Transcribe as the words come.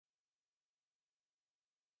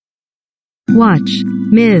Watch.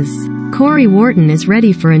 Ms. Cory Wharton is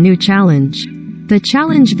ready for a new challenge. The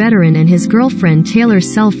challenge veteran and his girlfriend Taylor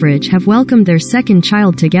Selfridge have welcomed their second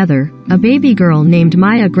child together, a baby girl named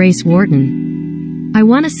Maya Grace Wharton. I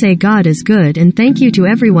want to say God is good and thank you to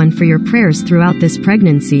everyone for your prayers throughout this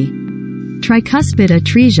pregnancy. Tricuspid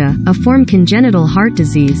atresia, a form congenital heart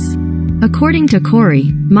disease. According to Cory,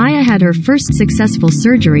 Maya had her first successful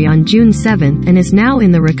surgery on June 7 and is now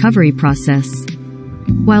in the recovery process.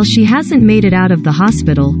 While she hasn't made it out of the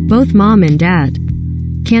hospital, both mom and dad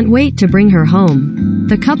can't wait to bring her home.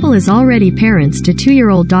 The couple is already parents to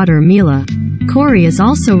 2-year-old daughter Mila. Cory is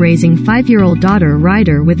also raising 5-year-old daughter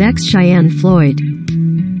Ryder with ex-Cheyenne Floyd.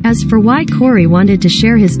 As for why Cory wanted to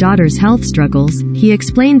share his daughter's health struggles, he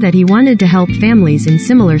explained that he wanted to help families in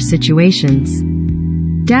similar situations.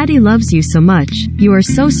 Daddy loves you so much, you are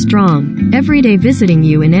so strong, every day visiting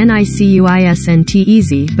you in NICUISNT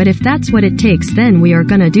easy, but if that's what it takes then we are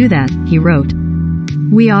gonna do that, he wrote.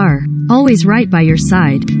 We are always right by your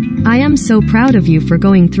side. I am so proud of you for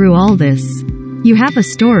going through all this. You have a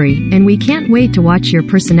story, and we can't wait to watch your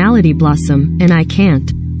personality blossom, and I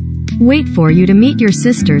can't wait for you to meet your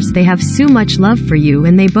sisters. They have so much love for you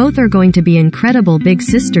and they both are going to be incredible big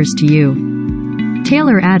sisters to you.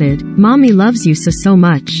 Taylor added, Mommy loves you so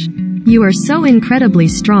much. You are so incredibly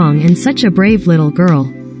strong and such a brave little girl.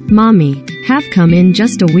 Mommy, have come in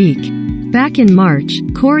just a week. Back in March,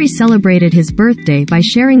 Cory celebrated his birthday by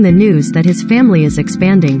sharing the news that his family is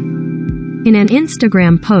expanding. In an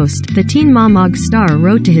Instagram post, the Teen Mom Og star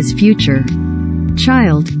wrote to his future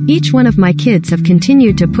child, each one of my kids have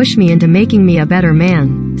continued to push me into making me a better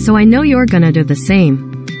man, so I know you're gonna do the same.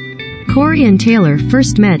 Cory and Taylor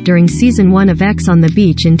first met during season 1 of X on the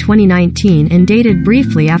Beach in 2019 and dated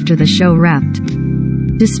briefly after the show wrapped.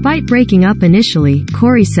 Despite breaking up initially,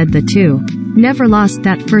 Cory said the two never lost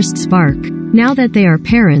that first spark. Now that they are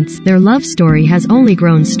parents, their love story has only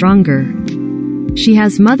grown stronger. She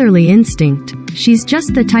has motherly instinct. She's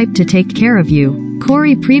just the type to take care of you,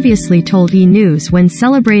 Cory previously told E! News when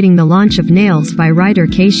celebrating the launch of Nails by Ryder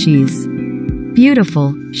K. She's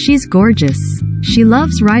beautiful. She's gorgeous. She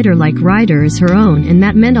loves Ryder like Ryder is her own and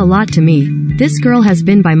that meant a lot to me. This girl has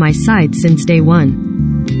been by my side since day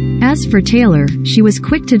one. As for Taylor, she was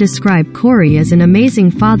quick to describe Cory as an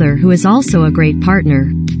amazing father who is also a great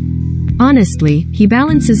partner. Honestly, he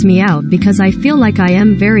balances me out because I feel like I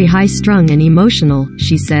am very high-strung and emotional,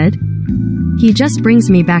 she said. He just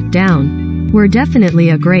brings me back down. We're definitely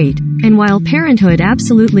a great. And while parenthood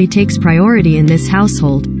absolutely takes priority in this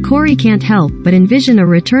household, Cory can't help but envision a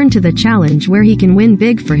return to the challenge where he can win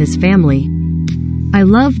big for his family. I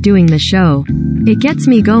love doing the show. It gets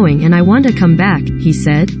me going and I want to come back, he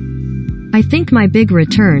said. I think my big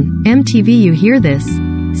return, MTV you hear this?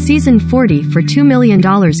 Season 40 for $2 million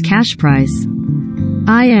cash prize.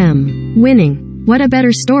 I am winning. What a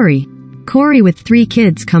better story. Cory with 3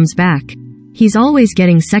 kids comes back. He's always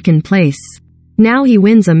getting second place. Now he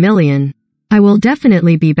wins $1 million. I will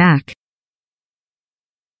definitely be back.